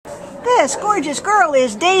this gorgeous girl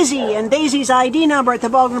is Daisy, and Daisy's ID number at the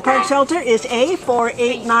Baldwin Park Shelter is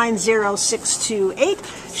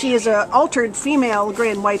A4890628. She is an altered female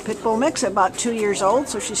gray and white pit bull mix, about 2 years old,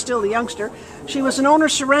 so she's still a youngster. She was an owner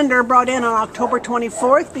surrender brought in on October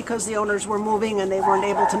 24th because the owners were moving and they weren't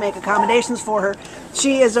able to make accommodations for her.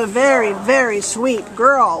 She is a very, very sweet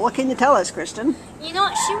girl. What can you tell us, Kristen? You know,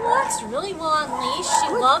 she works really well on leash. She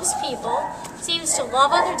loves people, seems to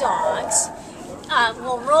love other dogs.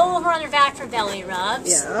 Will roll over on her back for belly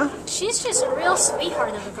rubs. Yeah. She's just a real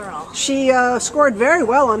sweetheart of a girl. She scored very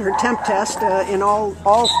well on her temp test in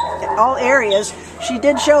all areas. She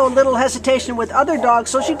did show a little hesitation with other dogs,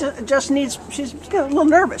 so she just needs, she's a little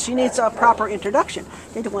nervous. She needs a proper introduction.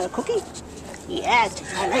 Did you want a cookie? Yes,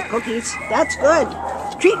 I like cookies. That's good.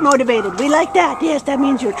 Treat motivated. We like that. Yes, that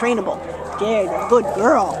means you're trainable. Yeah, you're a good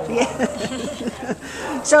girl. Yeah.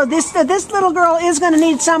 So this little girl is going to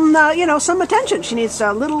need some, you know, some attention. She needs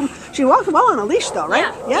a little. She walks well on a leash, though,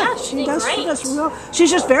 right? Yeah, she does. She does well.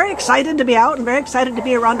 She's just very excited to be out and very excited to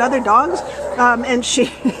be around other dogs. And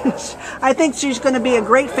I think she's going to be a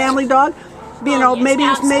great family dog. You know,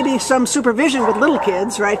 yes, maybe some supervision with little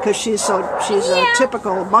kids, right? Because she's a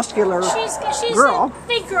typical muscular she's girl. A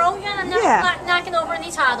big girl. Not knocking over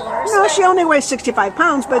any toddlers. No, she only weighs 65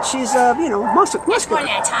 pounds, but she's you know, muscular. That's more than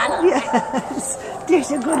a toddler. Yes,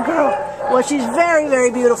 she's a good girl. Well, she's very,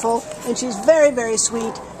 very beautiful, and she's very, very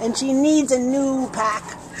sweet, and she needs a new pack.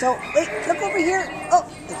 So wait, look over here. Oh,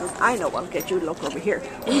 I know. I'll get you to look over here.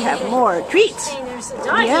 We have more treats. Hey, there's a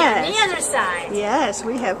dog here on the other side. Yes,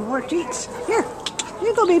 we have more treats. Here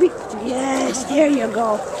you go, baby. Yes, there you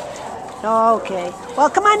go. Okay. Well,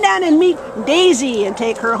 come on down and meet Daisy and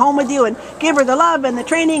take her home with you and give her the love and the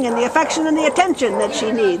training and the affection and the attention that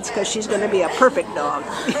she needs, because she's going to be a perfect dog.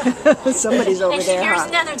 Somebody's over there, Here's huh?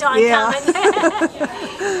 another dog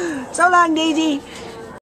coming. So long, Daisy.